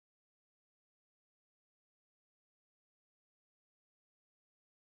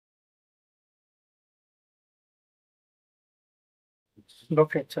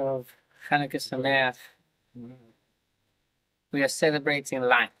Boker Tov, Chanukah Sameach. We are celebrating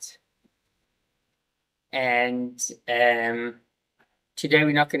light. And today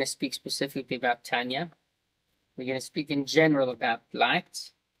we're not going to speak specifically about Tanya. We're going to speak in general about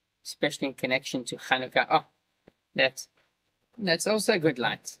light, especially in connection to Chanukah. Oh, that's also a good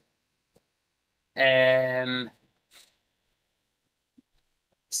light.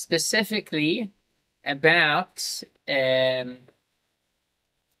 Specifically about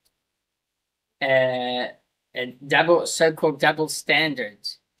so-called double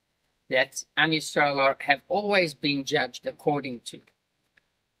standards that Am Yisrael have always been judged according to.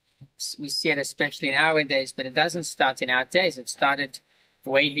 We see it especially nowadays, but it doesn't start in our days. It started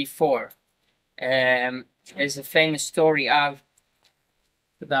way before. There's a famous story of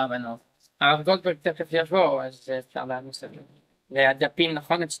הרב גולדברג תכף יבוא, אז אפשר להעמיס את זה. והדפים,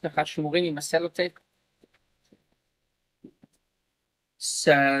 נכון, אצלך שמורים עם הסלוטייפ?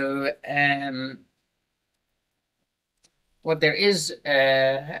 So, what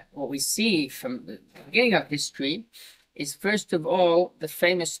we see from the beginning of history is, first of all, the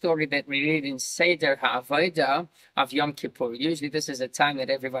famous story that we read in Seder HaAvodah of Yom Kippur. Usually this is a time that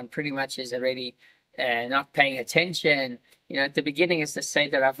everyone pretty much is already not paying attention. You know, at the beginning it's the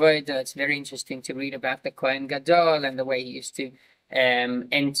Seder HaAvodah. It's very interesting to read about the Kohen Gadol and the way he used to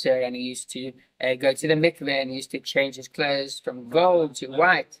enter, and he used to go to the mikveh, and he used to change his clothes from gold to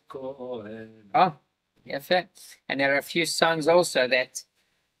white. Oh, yeah. And there are a few songs also that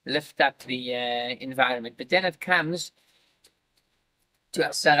lift up the environment. But then it comes to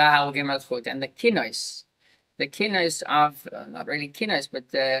Asara Harugei Malchut and the kinos of, not really kinos, but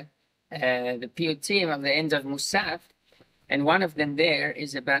the piyutim of the end of Musaf. And one of them there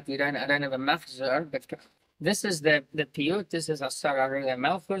is about, I don't have a machzor, but this is the piyut. This is Asara Harugei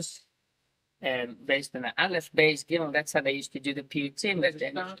Malchut, based on the Aleph, Beis, Gimel. That's how they used to do the piyutim.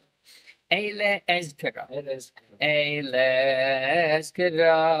 Eile ezkara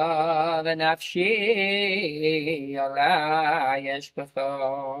v'nafshi ala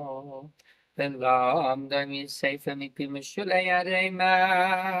yeshpacho v'lamda misefer mipi meshulei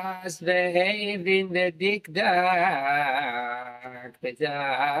aremas v'hevin v'dikdak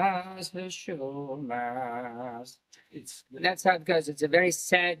v'das v'shumas. That's how it goes. It's a very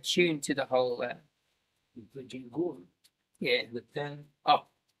sad tune to the whole. Yeah. The 10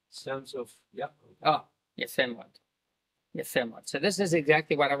 sons of Yaakov. Oh, Yefemot. So this is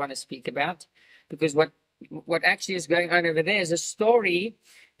exactly what I want to speak about, because what actually is going on over there is a story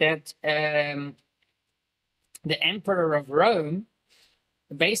that the emperor of Rome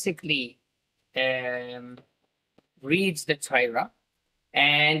basically reads the Torah,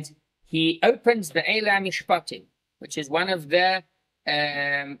 and he opens the Eila Mishpatim, which is one of the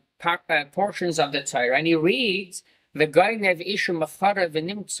portions of the Torah, and he reads which means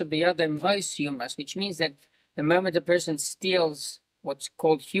that the moment a person steals what's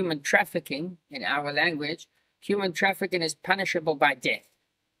called human trafficking in our language, human trafficking is punishable by death.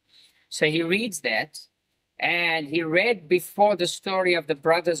 So he reads that, and he read before the story of the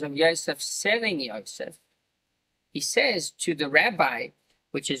brothers of Yosef selling Yosef. He says to the rabbi,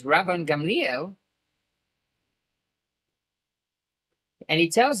 which is Rabban Gamliel, and he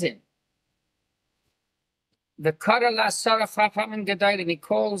tells him, the Karala Sarah Chachamim Gedolim, he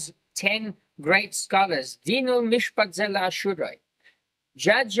calls 10 great scholars. Dinu Mishpat Zela Ashurai.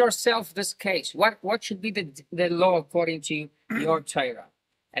 Judge yourself this case. What should be the law according to your Torah?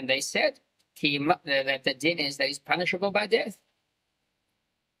 And they said that the din is that he's punishable by death.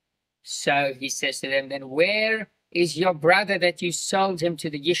 So he says to them, then where is your brother that you sold him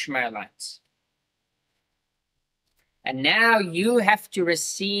to the Ishmaelites? And now you have to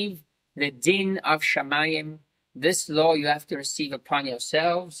receive the din of Shamayim. This law you have to receive upon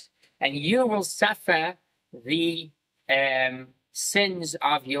yourselves, and you will suffer the sins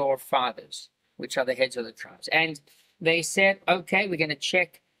of your fathers, which are the heads of the tribes. And they said, okay, we're going to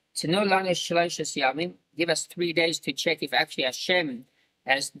check. Give us 3 days to check if actually Hashem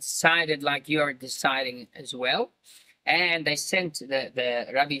has decided like you're deciding as well. And they sent the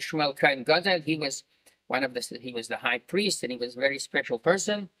Rabbi Shmuel Kohen Gadol. He was the high priest, and he was a very special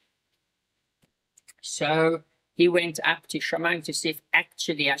person. So he went up to Shamayim to see if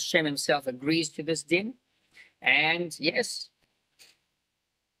actually Hashem himself agrees to this din. And yes.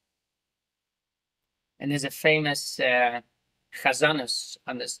 And there's a famous chazanus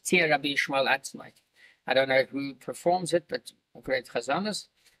on this, Tir Rabbi Shmuel Atzmai. I don't know who performs it, but a great chazanus.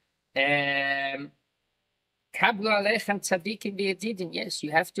 Kablu aleichem tzadikim v'yedidim. Yes,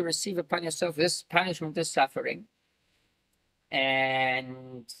 you have to receive upon yourself this punishment, this suffering.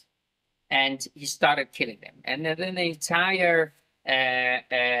 And he started killing them. And then the entire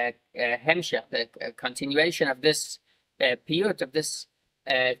hemshech, the continuation of this piyut, of this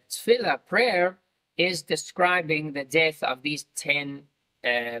tefillah prayer, is describing the death of these 10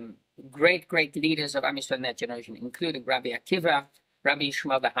 great leaders of Am Yisrael in that generation, including Rabbi Akiva, Rabbi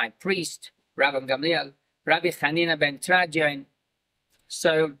Yishmael the high priest, Rabbi Gamliel, Rabbi Chanina ben Trajan.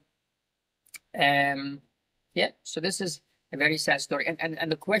 So, so this is a very sad story.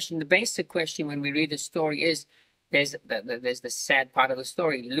 And the question, the basic question when we read the story is, there's the sad part of the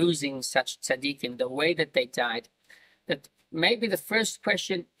story, losing such tzaddikim, the way that they died, that maybe the first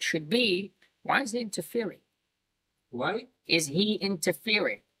question should be, why is he interfering? Why? Is he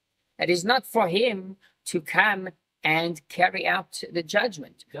interfering? It is not for him to come and carry out the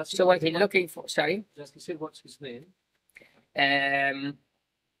judgment. So what he's looking for, sorry? Does he say what's his name?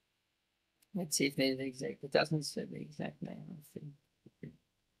 Let's see if there's the exact, it doesn't say the exact name. Let's see.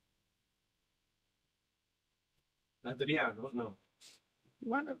 Adriano, no.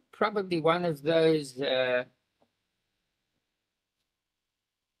 Probably one of those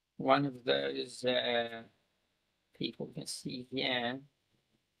people you can see here.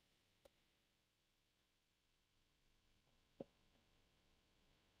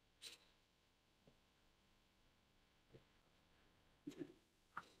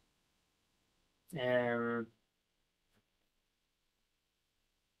 It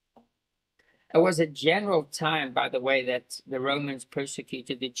was a general time, by the way, that the Romans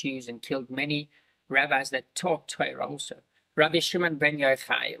persecuted the Jews and killed many rabbis that taught Torah also. Rabbi Shimon ben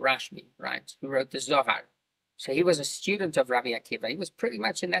Yochai, Rashbi, right, who wrote the Zohar. So he was a student of Rabbi Akiva. He was pretty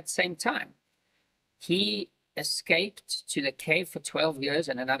much in that same time. He escaped to the cave for 12 years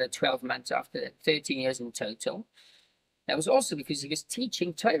and another 12 months after that, 13 years in total. That was also because he was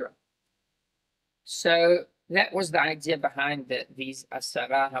teaching Torah. So that was the idea behind these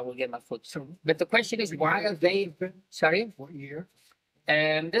Asara, how we'll get my foot. But the question is, why are they, sorry? What year?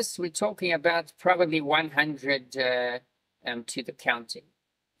 This, we're talking about probably 100 to the counting.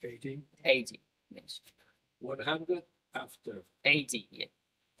 80. 80, yes. 100 after. 80, yeah.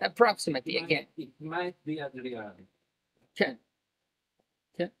 Approximately, again. It might be Adriano. Okay.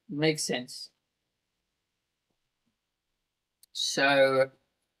 Okay, makes sense. So,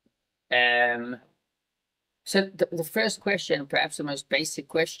 so the first question, perhaps the most basic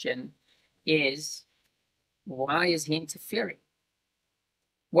question, is why is he interfering?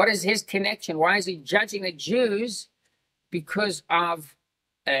 What is his connection? Why is he judging the Jews because of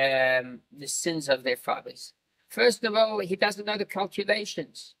the sins of their fathers? First of all, he doesn't know the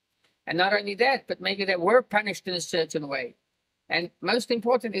calculations. And not only that, but maybe they were punished in a certain way. And most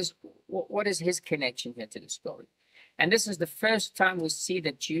important is, what is his connection here to the story? And this is the first time we see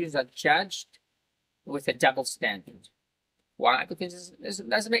that Jews are judged with a double standard. Why? Because it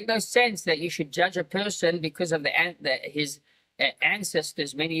doesn't make no sense that you should judge a person because of his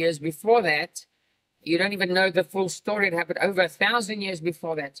ancestors many years before that. You don't even know the full story. It happened over 1,000 years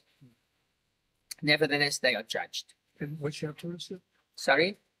before that. Nevertheless, they are judged. And what chapter is it?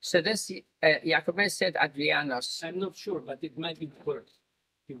 Sorry? So this, Yaakov said Adrianos. I'm not sure, but it might be worse.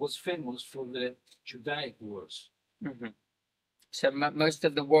 He was famous for the Judaic wars. Mm-hmm. So most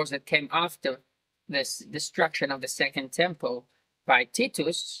of the wars that came after this destruction of the Second Temple by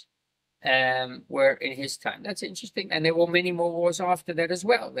Titus were in his time. That's interesting. And there were many more wars after that as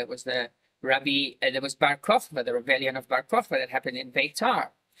well. There was there was Bar Kokhba, the rebellion of Bar Kokhba that happened in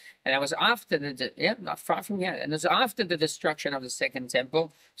Beitar. And that was after not far from here. And it was after the destruction of the Second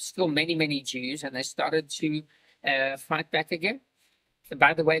Temple, still many Jews, and they started to fight back again. And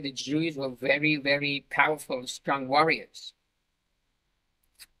by the way, the Jews were very, very powerful and strong warriors.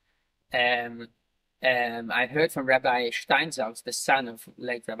 I heard from Rabbi Steinsaltz, the son of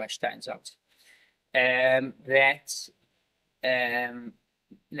late Rabbi Steinsaltz, that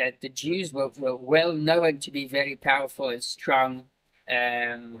the Jews were well known to be very powerful and strong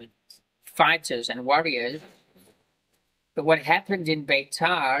fighters and warriors. But what happened in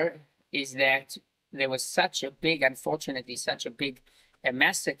Beitar is that there was unfortunately, such a big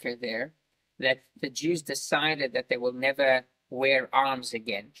massacre there, that the Jews decided that they will never wear arms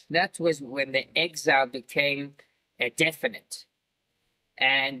again. That was when the exile became definite.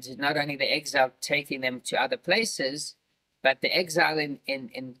 And not only the exile taking them to other places, but the exile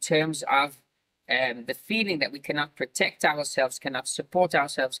in terms of the feeling that we cannot protect ourselves, cannot support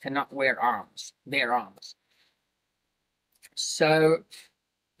ourselves, cannot bear arms. So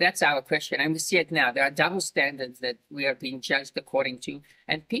that's our question. And we see it now. There are double standards that we are being judged according to,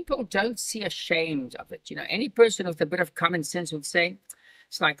 and people don't see ashamed of it. You know, any person with a bit of common sense would say,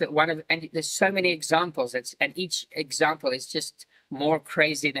 it's like that and there's so many examples, and each example is just more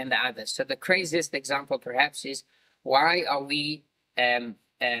crazy than the other. So the craziest example perhaps is, why are we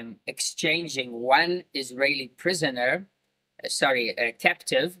exchanging one Israeli prisoner, a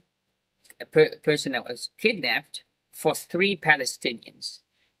captive, person that was kidnapped, for 3 Palestinians.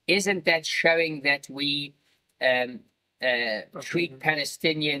 Isn't that showing that we treat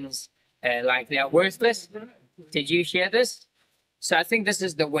Palestinians like they are worthless? Did you hear this? So I think this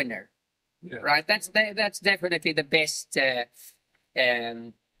is the winner, right? That's definitely the best.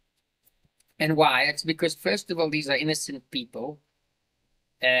 And why? It's because, first of all, these are innocent people,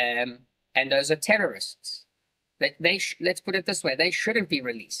 and those are terrorists. Let's put it this way: they shouldn't be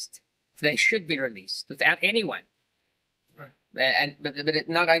released. They should be released without anyone. Right. But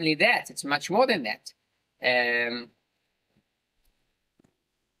not only that, it's much more than that.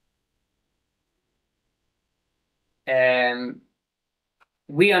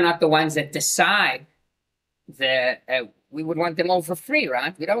 We are not the ones that decide we would want them all for free,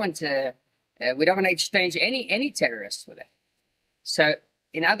 right? We don't want to exchange any terrorists for that. So,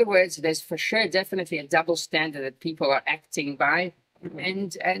 in other words, there's for sure definitely a double standard that people are acting by,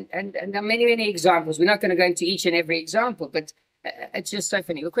 and there are many examples. We're not going to go into each and every example, but it's just so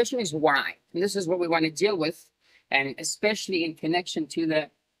funny. The question is why, and this is what we want to deal with, and especially in connection to the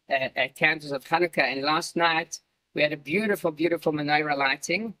candles of Hanukkah. And last night we had a beautiful menorah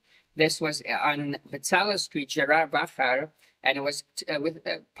lighting. This was on Betzalel Street, Gerard Bachar, and it was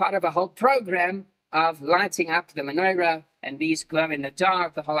part of a whole program of lighting up the menorah, and these glow in the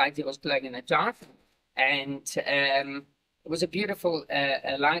dark. The whole idea was glowing in the dark, and it was a beautiful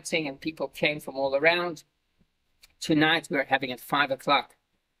lighting, and people came from all around. Tonight we're having at 5 o'clock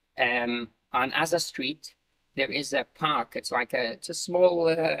on Azza Street. There is a park. It's like it's a small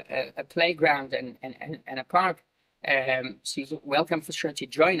a playground and a park. So you're welcome for sure to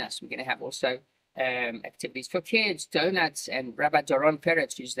join us. We're going to have also activities for kids, donuts, and Rabbi Doron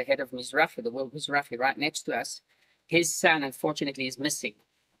Peretz, who's the head of Mizrahi, the World Mizrahi, right next to us. His son, unfortunately, is missing.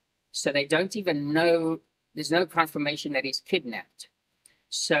 So they don't even know, there's no confirmation that he's kidnapped.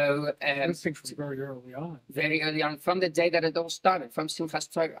 So I think from very early on. Very early on, from the day that it all started, from Simchas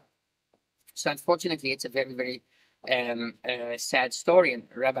Torah. So unfortunately, it's a very sad story. And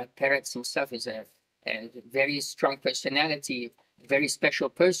Rabbi Peretz himself is a very strong personality, very special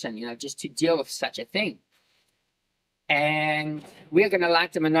person, just to deal with such a thing. And we're going to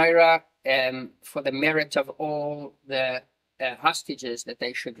light the menorah for the merit of all the hostages, that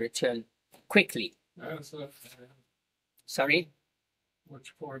they should return quickly. Sorry?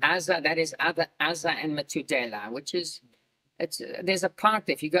 Which part? Azza, that is Azza and Metudela, which is, there's a park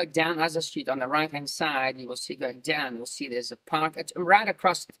there. If you go down Azza Street on the right-hand side, you will see going down, you'll see there's a park. It's right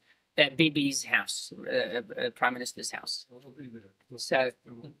across Bibi's house, Prime Minister's house. So,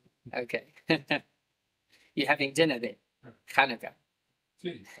 okay. You're having dinner there? Hanukkah?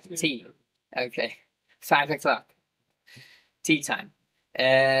 Tea. Okay. 5 o'clock. Tea time.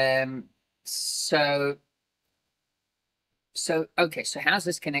 So how's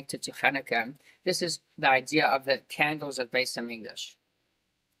this connected to Hanukkah? This is the idea of the candles of Beis Hamikdash.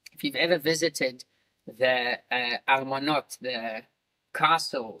 If you've ever visited the Almonot, the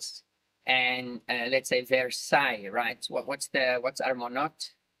castles, and let's say Versailles, right? What's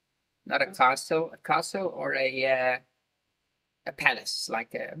Almonot? Not a castle or a palace,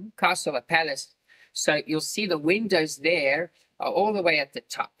 like a castle, a palace. So you'll see the windows there are all the way at the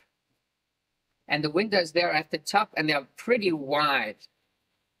top. And the windows there are at the top, and they're pretty wide.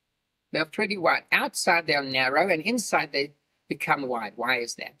 They're pretty wide. Outside they're narrow, and inside they become wide. Why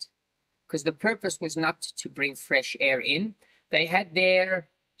is that? Because the purpose was not to bring fresh air in. They had their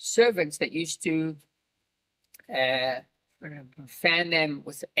servants that used to fan them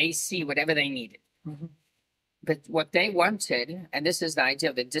with AC, whatever they needed. Mm-hmm. But what they wanted, and this is the idea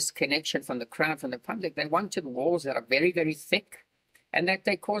of the disconnection from the crowd, from the public, they wanted walls that are very, very thick, and that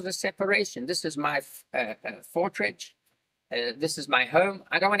they cause a separation. This is my fortress. This is my home.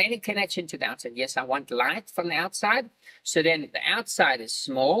 I don't want any connection to the outside. Yes, I want light from the outside. So then the outside is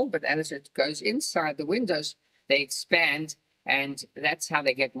small, but as it goes inside the windows, they expand, and that's how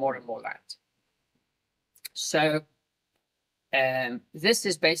they get more and more light. So this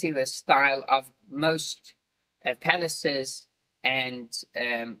is basically the style of most palaces, and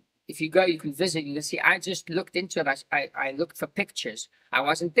if you go, you can visit, you can see. I just looked into it. I looked for pictures. I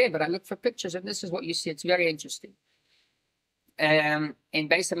wasn't there, but I looked for pictures, and this is what you see. It's very interesting. In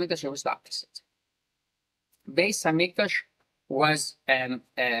Beis Hamikdash, it was the opposite. Beis Hamikdash was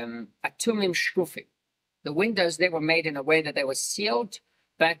atumim shkufim. The windows, they were made in a way that they were sealed,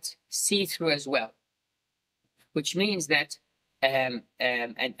 but see-through as well. Which means that, and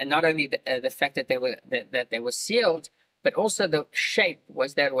not only the fact that they were sealed, but also the shape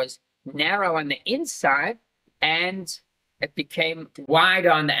was that it was narrow on the inside and it became wide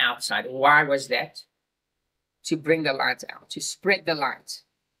on the outside. Why was that? To bring the light out, to spread the light.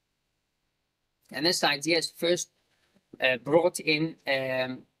 And this idea is first brought in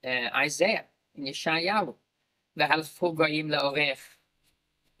Isaiah, in Yeshayahu. V'halfu goyim le'orech.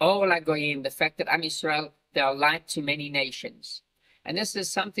 Or goyim, the fact that Am Yisrael, they are light to many nations. And this is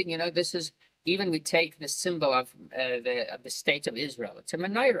something, this is, even we take the symbol of the state of Israel. It's a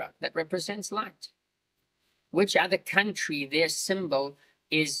menorah that represents light. Which other country, their symbol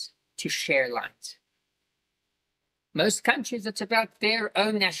is to share light? Most countries, it's about their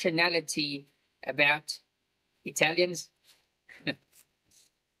own nationality, about Italians,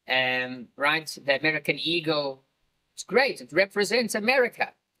 right? The American eagle, it's great. It represents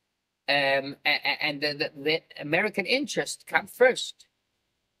America. And the American interest come first.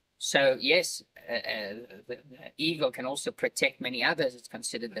 So yes, the eagle can also protect many others. It's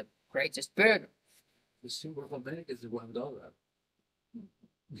considered the greatest bird. The symbol of America is the $1.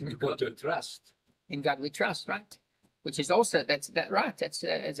 You got to trust. In God we trust, right? Which is also that's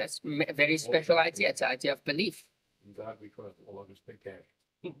a very special idea. It's an idea of belief. In God we trust, all others pay cash.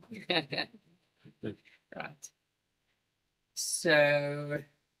 Right.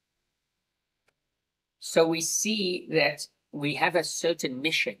 So we see that we have a certain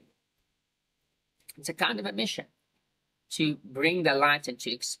mission. It's a kind of a mission to bring the light and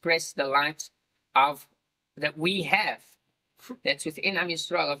to express the light of that we have, that's within Am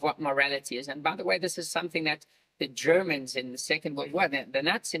Yisrael, of what morality is. And by the way, this is something that the Germans in the Second World War, the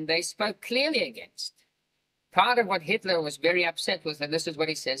Nazis, they spoke clearly against. Part of what Hitler was very upset with, and this is what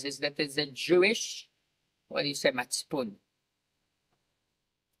he says, is that there's a Jewish, what do you say, matzpun,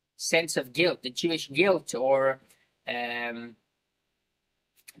 sense of guilt, the Jewish guilt, or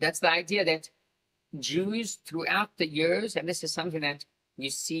that's the idea that Jews throughout the years, and this is something that you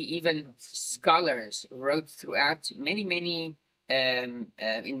see even scholars wrote throughout in many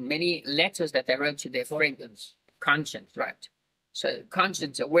letters that they wrote to their friends, conscience, right? So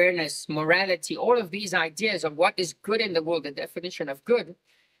conscience, awareness, morality, all of these ideas of what is good in the world, the definition of good.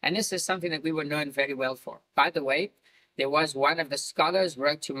 And this is something that we were known very well for. By the way, there was one of the scholars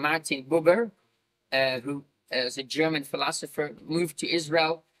wrote to Martin Buber, who is a German philosopher, moved to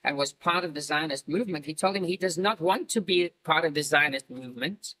Israel and was part of the Zionist movement. He told him he does not want to be part of the Zionist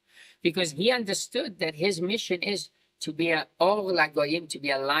movement because he understood that his mission is to be a or lagoyim, to be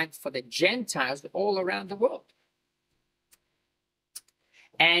a light for the Gentiles all around the world.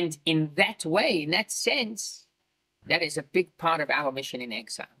 And in that way, in that sense, that is a big part of our mission in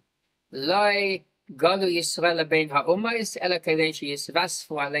exile. Loi galu Yisrael ben ha'umayis ela kadei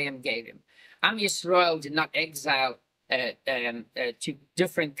sheyisvasfu aleim geirim. Am Yisrael did not exile to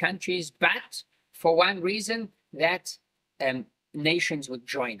different countries, but for one reason, that nations would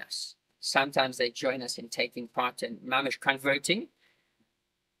join us. Sometimes they join us in taking part in mamish converting.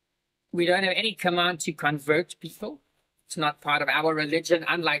 We don't have any command to convert people. It's not part of our religion,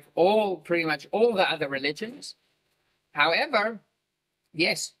 unlike pretty much all the other religions. However,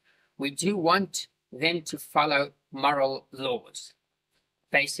 yes, we do want them to follow moral laws.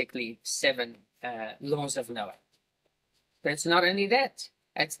 Basically, 7 laws of Noah. But it's not only that.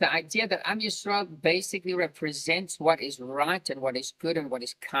 It's the idea that Am Yisrael basically represents what is right and what is good and what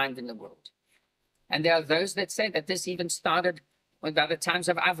is kind in the world. And there are those that say that this even started by the times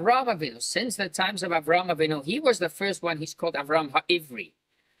of Avraham Avinu. Since the times of Avraham Avinu, he was the first one. He's called Avraham HaIvri.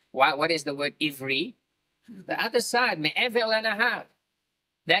 What is the word Ivri? The other side, Me'ever Lenahar.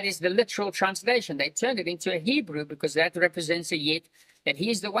 That is the literal translation. They turned it into a Hebrew because that represents a yid, that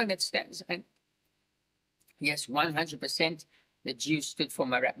he's the one that stands. And yes, 100%, the Jews stood for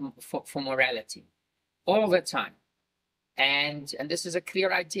morality all the time. And this is a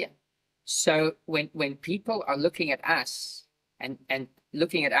clear idea. So when people are looking at us and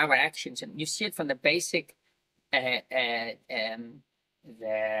looking at our actions, and you see it from the basic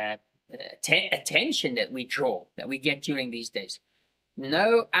attention that we draw, that we get during these days.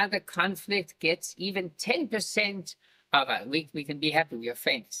 No other conflict gets even 10% of it. We can be happy we are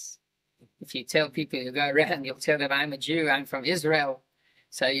famous. If you tell people, you go around, you'll tell them, I'm a Jew, I'm from Israel.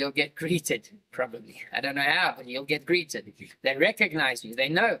 So you'll get greeted, probably. I don't know how, but you'll get greeted. They recognize you, they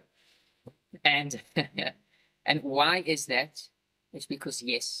know. And why is that? It's because,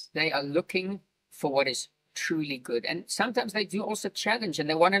 yes, they are looking for what is truly good. And sometimes they do also challenge and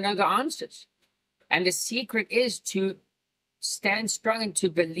they want to know the answers. And the secret is to stand strong and to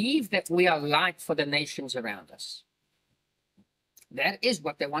believe that we are light for the nations around us. That is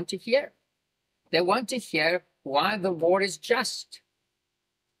what they want to hear. They want to hear why the war is just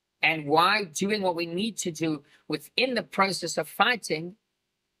and why doing what we need to do within the process of fighting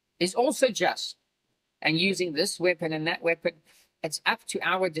is also just. and using this weapon and that weapon. It's up to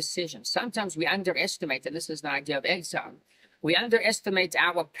our decision. Sometimes we underestimate, and this is the idea of exile. We underestimate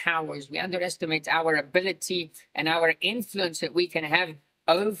our powers. We underestimate our ability and our influence that we can have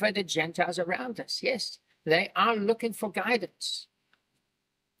over the Gentiles around us. Yes, they are looking for guidance.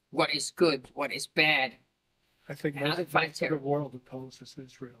 What is good? What is bad? I think How to most fight of the world opposes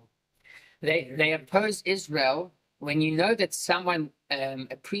Israel. They oppose Israel. When you know that someone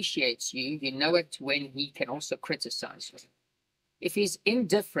appreciates you, you know it when he can also criticize you. If he's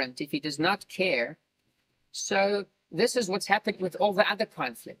indifferent, if he does not care, so this is what's happened with all the other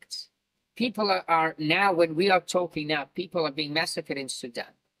conflicts. People are now, when we are talking now, people are being massacred in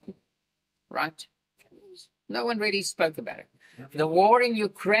Sudan, right? No one really spoke about it. The war in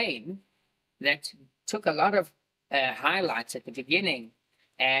Ukraine that took a lot of highlights at the beginning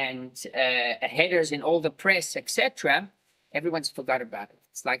and headers in all the press, etc., everyone's forgot about it.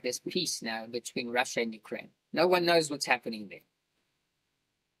 It's like there's peace now between Russia and Ukraine. No one knows what's happening there.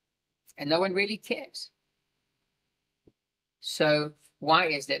 And no one really cares. So why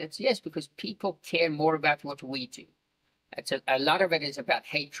is that? It's yes, because people care more about what we do. It's a lot of it is about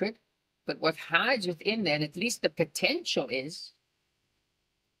hatred, but what hides within there, and at least the potential is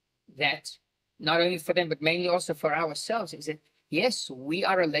that not only for them, but mainly also for ourselves, is that yes, we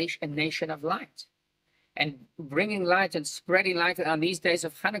are a nation of light. And bringing light and spreading light on these days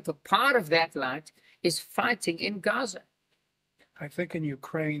of Hanukkah, part of that light is fighting in Gaza. I think in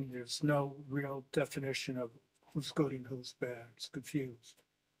Ukraine, there's no real definition of who's good and who's bad. It's confused.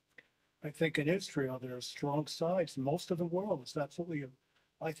 I think in Israel, there are strong sides. Most of the world is absolutely,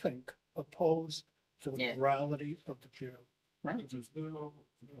 I think, opposed to the morality of the Jew. Right. There's no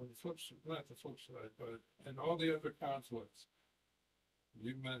flip side, not the flip side, but in all the other conflicts,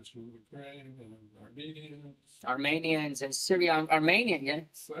 you mentioned Ukraine and Armenians and Syria, Armenian, yeah.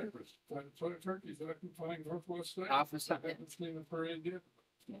 Cyprus, Turkey's occupying northwest Cyprus. Officer, yeah.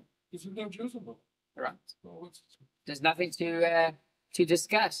 Yeah. There's no Jews involved. Right. So there's nothing to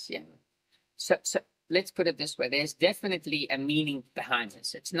discuss, yeah. So let's put it this way. There's definitely a meaning behind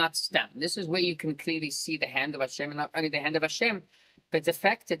this. It's not stam. This is where you can clearly see the hand of Hashem, and not only the hand of Hashem, but the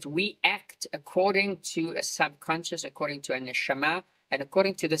fact that we act according to a subconscious, according to a neshama, and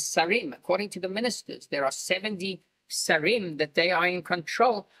according to the sarim, according to the ministers. There are 70 sarim that they are in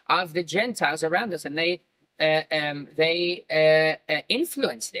control of the Gentiles around us, and they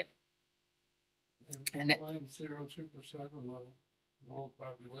influence them. And 0.02% of the world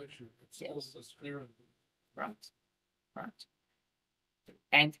population. It's still the spirit. Right.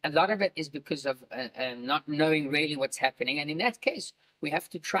 And a lot of it is because of not knowing really what's happening. And in that case, we have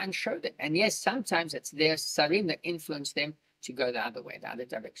to try and show them. And yes, sometimes it's their sarim that influence them to go the other way, the other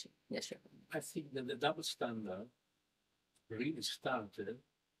direction. Yes, sir. I think that the double standard really started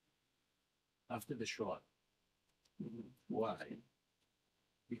after the Shoah. Mm-hmm. Why?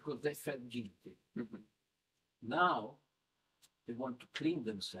 Because they felt guilty. Mm-hmm. Now they want to clean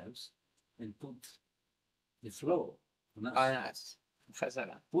themselves and put the flow on us. On us.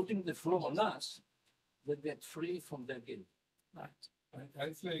 Chazara. Putting the flow on us, they get free from their guilt. Right. I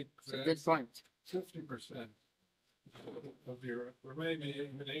think It's a good point. 50% of Europe, or maybe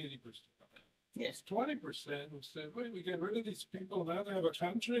even 80%. Yes. 20% who said, wait, we get rid of these people, now they have a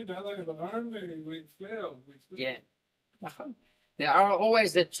country, now they have an army, we failed. Yeah. There are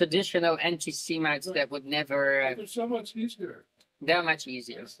always the traditional anti-Semites that would never... They're so much easier. They're much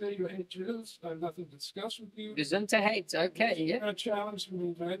easier. I say you hate Jews, I have nothing to discuss with you. Gesund to hate, okay, You're yeah. not challenging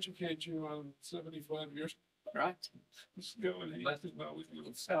me to educate you on 75 years. Right. Just go and hate them, no, we will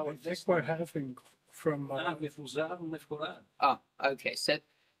I sell think we're having from Oh, okay. So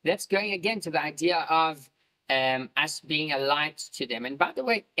that's going again to the idea of us being a light to them. And by the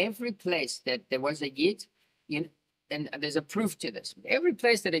way, every place that there was a Yid, and there's a proof to this. Every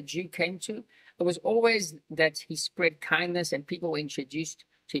place that a Jew came to, it was always that he spread kindness and people were introduced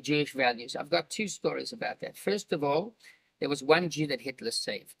to Jewish values. I've got two stories about that. First of all, there was one Jew that Hitler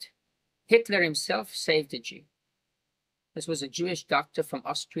saved. Hitler himself saved a Jew. This was a Jewish doctor from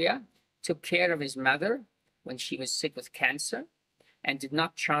Austria, took care of his mother when she was sick with cancer, and did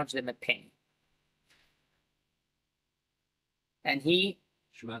not charge them a penny. And he,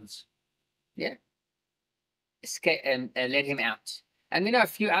 Schwanz. yeah, let him out. And a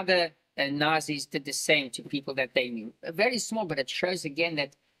few other Nazis did the same to people that they knew. Very small, but it shows again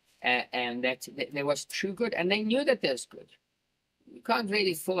that that there was true good, and they knew that there's good. You can't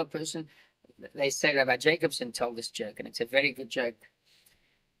really fool a person. They say Rabbi Jacobson told this joke, and it's a very good joke.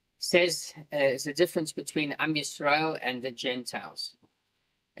 Says there's a difference between Am Yisrael and the Gentiles.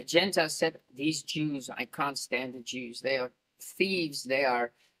 A Gentile said, these Jews, I can't stand the Jews. They are thieves. They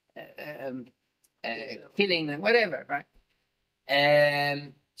are killing and whatever, right?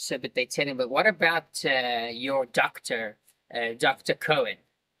 So, but they tell him, but what about your doctor, Dr. Cohen?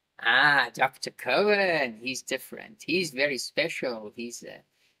 Ah, Dr. Cohen, he's different. He's very special. He's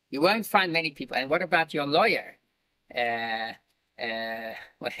you won't find many people. And what about your lawyer?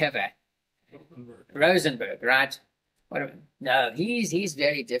 Whatever. Rosenberg, right? Whatever. No, he's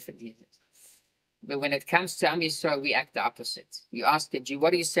very different. But when it comes to Am Yisrael, we act the opposite. You ask the Jew,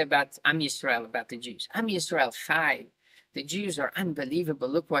 what do you say about Am Yisrael, about the Jews? Am Yisrael Chai. The Jews are unbelievable.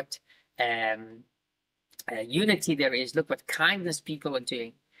 Look what unity there is. Look what kindness people are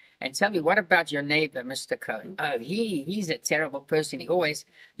doing. And tell me, what about your neighbor, Mr. Cohen? Oh, he's a terrible person. He always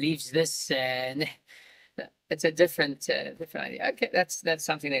leaves this. It's a different idea. Okay, that's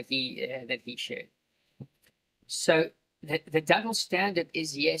something that he shared. So the double standard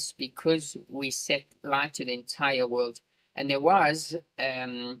is yes, because we set light to the entire world. And there was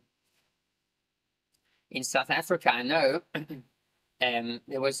in South Africa, I know,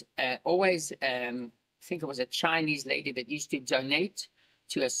 there was always I think it was a Chinese lady that used to donate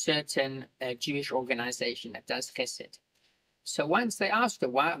to a certain Jewish organization that does chesed. So once they asked her,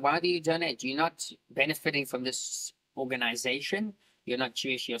 why do you donate? You're not benefiting from this organization. You're not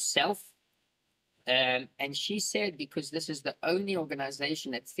Jewish yourself. And she said, because this is the only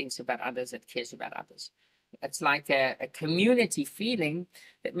organization that thinks about others, that cares about others. It's like a community feeling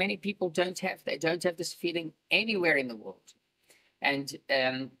that many people don't have. They don't have this feeling anywhere in the world. And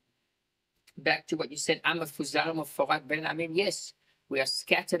back to what you said, I mean, yes, we are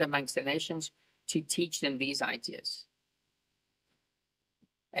scattered amongst the nations to teach them these ideas.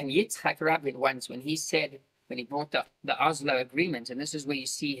 And Yitzhak Rabin once, when he brought the Oslo Agreement, and this is where you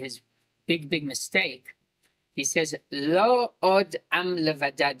see his big mistake, he says, Lo od am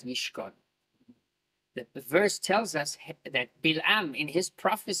levadad yishkon. The verse tells us that Bilam, in his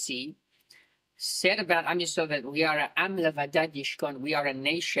prophecy, said about Am Yisrael that we are a am levadad yishkon, we are a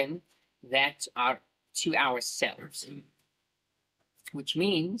nation that are to ourselves. Which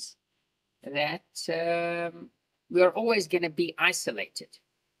means that we are always going to be isolated,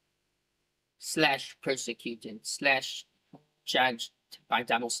 / persecuted, / judged by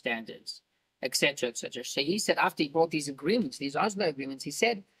double standards, etc., etc. So he said, after he brought these agreements, these Oslo agreements, he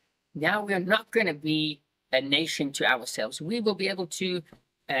said, now we are not going to be a nation to ourselves. We will be able to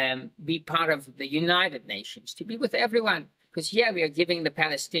be part of the United Nations, to be with everyone. Because here we are giving the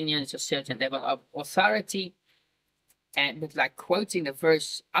Palestinians a certain level of authority. And with like quoting the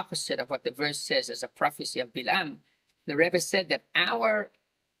verse opposite of what the verse says as a prophecy of Bilam, the Rebbe said that our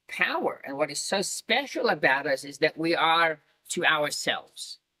power and what is so special about us is that we are to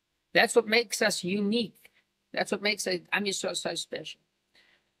ourselves. That's what makes us unique. That's what makes Am Yisrael so special.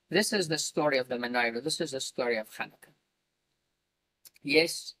 This is the story of the menorah. This is the story of Hanukkah.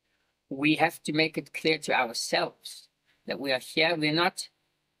 Yes, we have to make it clear to ourselves that we are here. We're not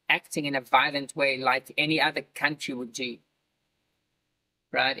acting in a violent way like any other country would do.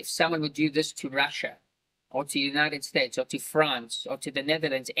 Right? If someone would do this to Russia, or to the United States, or to France, or to the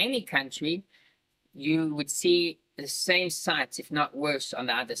Netherlands, any country, you would see the same sights, if not worse, on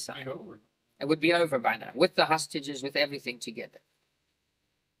the other side. It would be over by now, with the hostages, with everything together.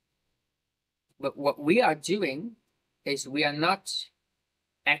 But what we are doing is we are not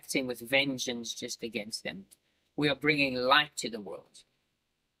acting with vengeance just against them. We are bringing light to the world.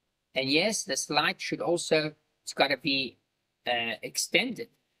 And yes, this light should also, it's got to be extended.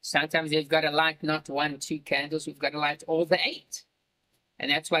 Sometimes we've got to light not 1, 2 candles, we've got to light all the 8. And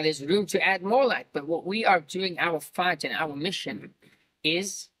that's why there's room to add more light. But what we are doing, our fight and our mission,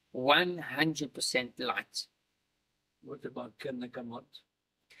 is 100% light. What about Ken Nekamot?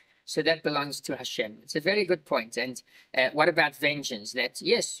 So that belongs to Hashem. It's a very good point. And what about vengeance? That,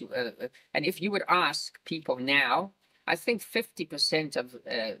 yes, and if you would ask people now, I think 50% of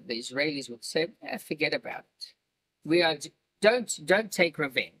the Israelis would say, forget about it. We are, don't take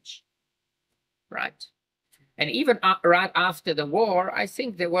revenge, right? And even right after the war, I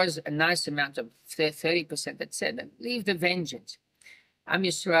think there was a nice amount of 30% that said, leave the vengeance. Am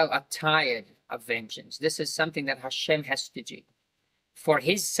Yisrael are tired of vengeance. This is something that Hashem has to do. For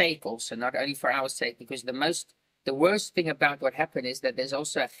his sake also, not only for our sake, because the worst thing about what happened is that there's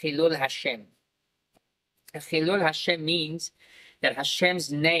also a Chilul Hashem. A Chilul Hashem means that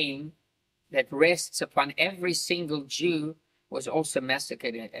Hashem's name that rests upon every single Jew was also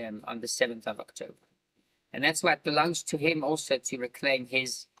massacred on the 7th of October. And that's why it belongs to him also to reclaim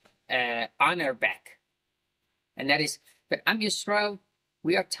his honor back. And that is, but Am Yisrael,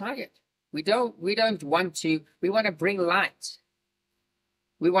 we are tired. We don't want to, we want to bring light.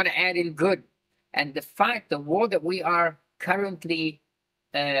 We want to add in good. And the war that we are currently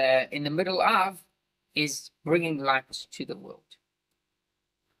in the middle of is bringing light to the world.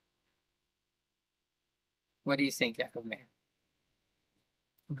 What do you think, Yaakov Meir?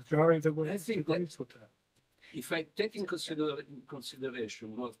 Majority of the world I think that- agrees with that. If I take in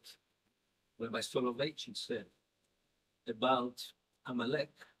consideration what Rabbi Soloveitchik said about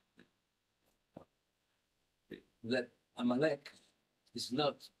Amalek, that Amalek is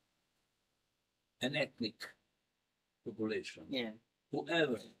not an ethnic population. Yeah,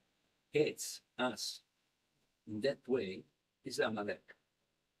 Whoever hates us in that way is Amalek.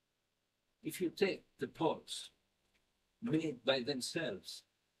 If you take the pots made by themselves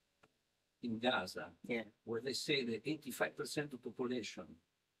in Gaza, yeah, where they say that 85% of the population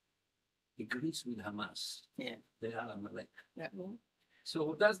agrees with Hamas, yeah. they are Amalek. Yeah, well, So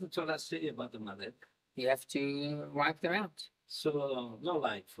what does the Torah say about Amalek? you have to wipe them out. So no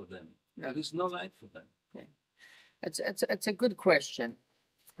light for them. No. There is no light for them. It's a good question.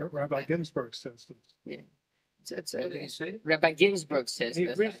 Rabbi Ginsburg says this. It's What did he say? Rabbi Ginsburg says He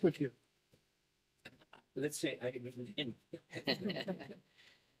this. agrees with you. Let's say I agree with him.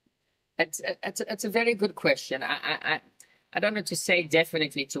 It's a very good question. I don't know to say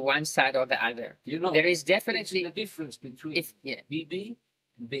definitely to one side or the other. You know, There is it's definitely the difference between yeah, Bibi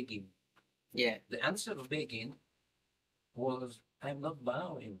and Begin. yeah, The answer of Begin was, I'm not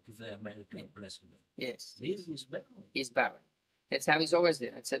bowing to the American president. yes. This is bowing. He's bowing. That's how he's always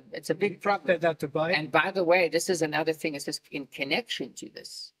doing. It's a big problem. That to Biden. And by the way, this is another thing. It's just in connection to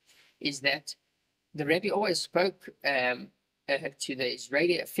this, is that the Rebbe always spoke to the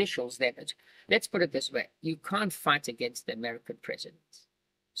Israeli officials that, let's put it this way, you can't fight against the American president.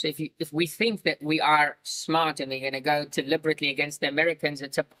 So if we think that we are smart and we're going to go deliberately against the Americans,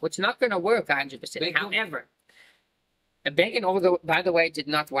 it's not going to work 100%. However, Begin, although, by the way, did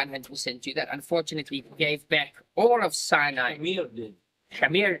not 100% do that. Unfortunately, he gave back all of Sinai. Amir did.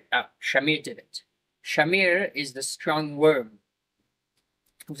 Shamir did it. Shamir is the strong worm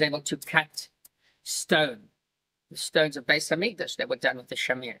who was able to cut stone. The stones of Beis Hamikdash that were done with the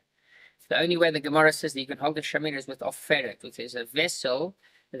Shamir. The only way the Gemara says that you can hold the Shamir is with Oferet, which is a vessel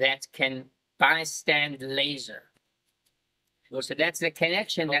that can bystand laser. So that's the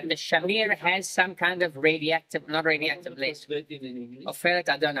connection, that the Shamir has some kind of radioactive, not radioactive laser. Oferet,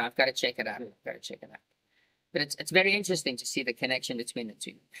 I don't know. I've got to check it out. But it's very interesting to see the connection between the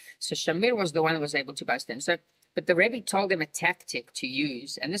two. So Shamir was the one who was able to bystand. So, but the Rebbe told him a tactic to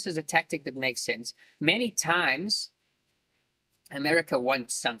use, and this is a tactic that makes sense. Many times, America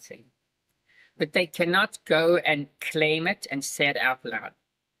wants something, but they cannot go and claim it and say it out loud.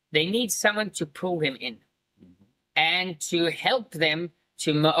 They need someone to pull him in and to help them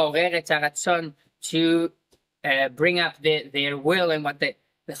to ma'orer et haratzon, to bring up their will and what the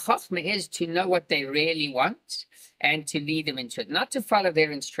chokhmah is, to know what they really want and to lead them into it, not to follow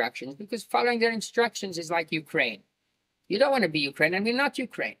their instructions, because following their instructions is like Ukraine. You don't want to be Ukraine, and we're not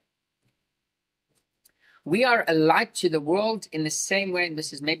Ukraine. We are a light to the world in the same way, and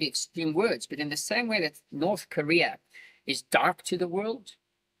this is maybe extreme words, but in the same way that North Korea is dark to the world,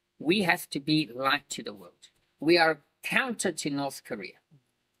 we have to be light to the world. We are counter to North Korea.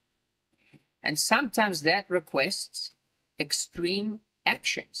 And sometimes that requests extreme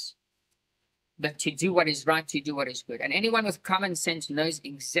actions. But to do what is right, to do what is good. And anyone with common sense knows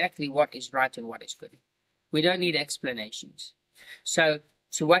exactly what is right and what is good. We don't need explanations. So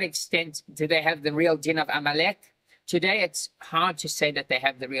to what extent do they have the real din of Amalek? Today it's hard to say that they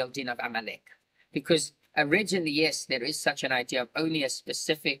have the real din of Amalek. Because originally, yes, there is such an idea of only a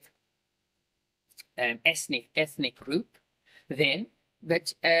specific ethnic group then,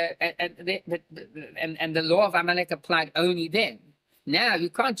 but and the law of Amalek applied only then. Now you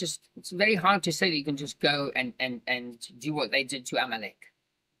can't just, it's very hard to say that you can just go and do what they did to Amalek.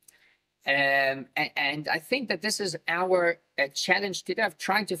 And I think that this is our challenge today of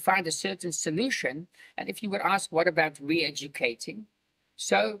trying to find a certain solution. And if you would ask, what about re-educating?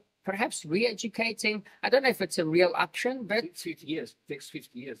 So perhaps re-educating, I don't know if it's a real option, but 50 years, takes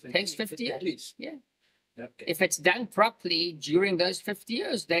 50 years. takes 50 years. At least. Yeah. Okay. If it's done properly during those 50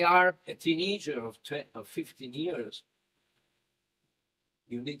 years, they are, A teenager of 15 years,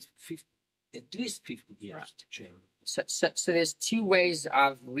 you need at least 50 years Right. to change. so there's two ways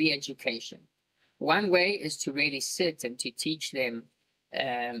of re-education. One way is to really sit and to teach them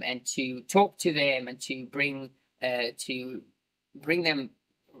and to talk to them and to bring them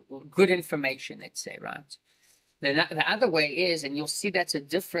good information, let's say, right? The other way is, and you'll see that's a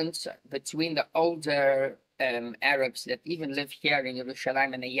difference between the older Arabs that even live here in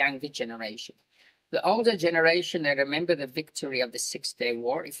Yerushalayim and the younger generation. The older generation, they remember the victory of the 6-Day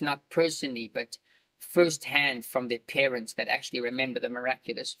War, if not personally, but firsthand from their parents that actually remember the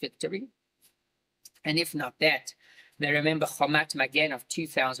miraculous victory. And if not that, they remember Chomat Magen of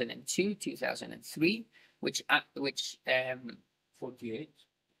 2002, 2003, which 48.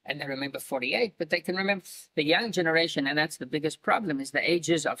 and they remember 48, but they can remember the young generation, and that's the biggest problem, is the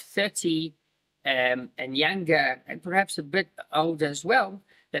ages of 30 and younger, and perhaps a bit older as well,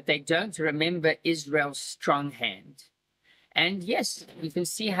 that they don't remember Israel's strong hand. And yes, you can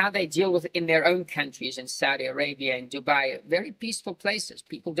see how they deal with it in their own countries, in Saudi Arabia and Dubai, very peaceful places.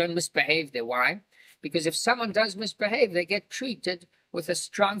 People don't misbehave there. Why? Because if someone does misbehave, they get treated with a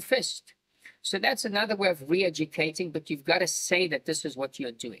strong fist. So that's another way of re-educating, but you've got to say that this is what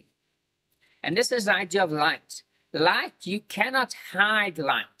you're doing. And this is the idea of light. Light, you cannot hide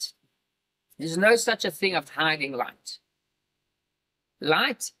light. There's no such a thing of hiding light.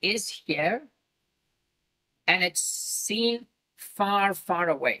 Light is here, and it's seen far, far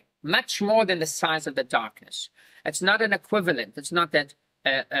away, much more than the size of the darkness. It's not an equivalent. It's not that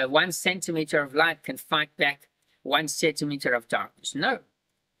 1 centimeter of light can fight back 1 centimeter of darkness. No.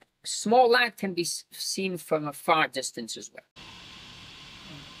 Small light can be seen from a far distance as well.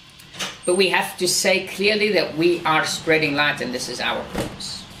 But we have to say clearly that we are spreading light, and this is our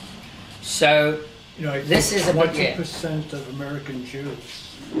purpose. So, You know, this is a bit, 20% of American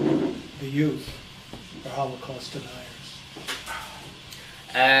Jews, the youth, are Holocaust deniers.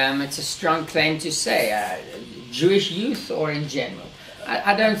 It's a strong claim to say. Jewish youth or in general?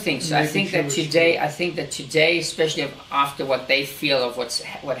 I don't think so. I think that today, especially after what they feel of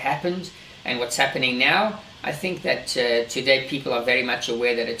what happened and what's happening now, I think that today people are very much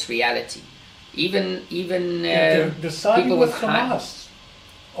aware that it's reality. Even They're siding people with with high, Hamas.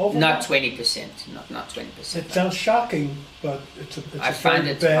 Over not that. 20%, not 20%. It sounds shocking, but it's I find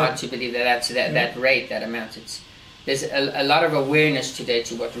it hard to believe that rate, that amount. There's a lot of awareness today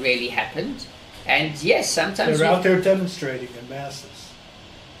to what really happened, and yes, sometimes They're out there demonstrating in masses.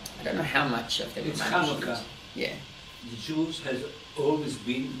 I don't know how much of them. It's manage to Hanukkah. use. Yeah. The Jews has always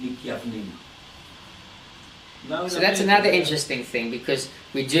been Mikyavnim. So that's another interesting thing, because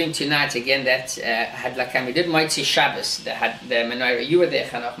we're doing tonight again that Hadlakam. We did Motzei Shabbos, the menorah. You were there,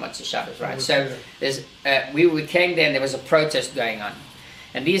 Hanoch, Motzei Shabbos, right? So there's we came there and there was a protest going on,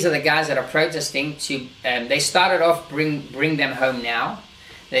 and these are the guys that are protesting to. They started off bring them home now.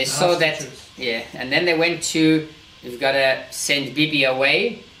 They saw that, yeah, and then they went to, we've got to send Bibi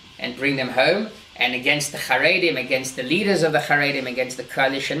away and bring them home, and against the Haredim, against the leaders of the Haredim, against the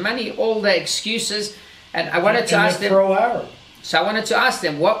coalition money, all the excuses. And I wanted to ask them. Pro-Arab. So I wanted to ask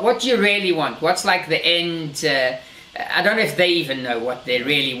them, what do you really want? What's like the end? I don't know if they even know what they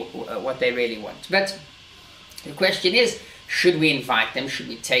really want. But the question is, should we invite them? Should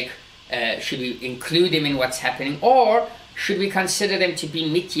we include them in what's happening, or should we consider them to be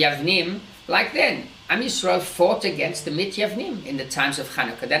mityavnim? Like then, Am Yisrael fought against the mityavnim in the times of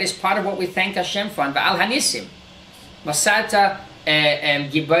Hanukkah. That is part of what we thank Hashem for. And Ba'al Hanisim, Masata.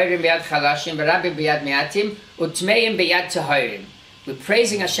 Giborim b'yad chalashim, v'rabim b'yad me'atim, utmeim b'yad tahorim. We're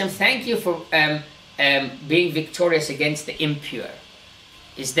praising Hashem. Thank you for being victorious against the impure.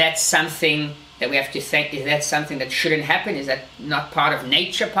 Is that something that we have to thank? Is that something that shouldn't happen? Is that not part of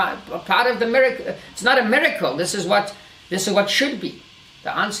nature? Part of the miracle? It's not a miracle. This is what should be.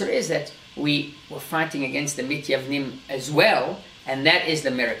 The answer is that we were fighting against the mityavnim as well, and that is the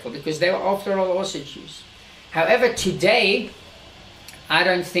miracle, because they were after all also Jews. However, today, I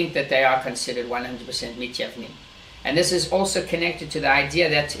don't think that they are considered 100% mityavnim. And this is also connected to the idea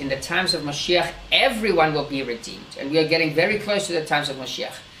that in the times of Mashiach, everyone will be redeemed. And we are getting very close to the times of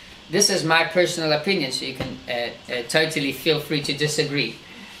Mashiach. This is my personal opinion, so you can totally feel free to disagree.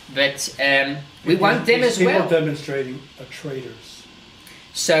 But we want them as well. People demonstrating are traitors.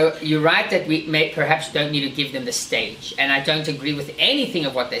 So you're right that we perhaps don't need to give them the stage. And I don't agree with anything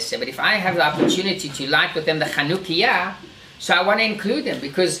of what they say. But if I have the opportunity to light with them the Chanukiah, so I want to include them,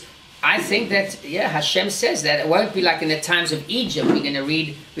 because I think that, Hashem says that it won't be like in the times of Egypt. We're going to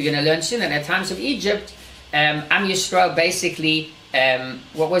learn soon. In the times of Egypt, Am Yisrael basically,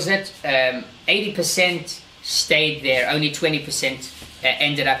 80% stayed there, only 20%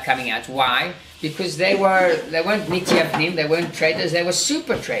 ended up coming out. Why? Because they weren't mityavnim, they weren't traders, they were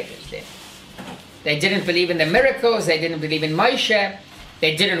super traders there. They didn't believe in the miracles, they didn't believe in Moshe,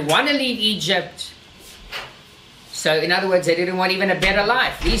 they didn't want to leave Egypt. So, in other words, they didn't want even a better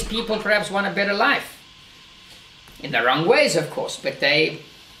life. These people perhaps want a better life. In the wrong ways, of course, but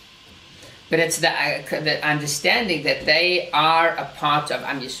it's the understanding that they are a part of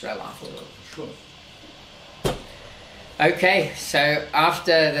Am Yisrael after all. Sure. Okay, so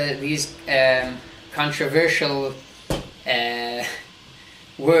after these controversial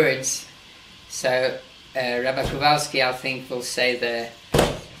words, so Rabbi Kowalski, I think, will say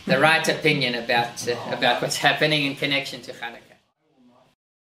the the right opinion about what's happening in connection to Hanukkah.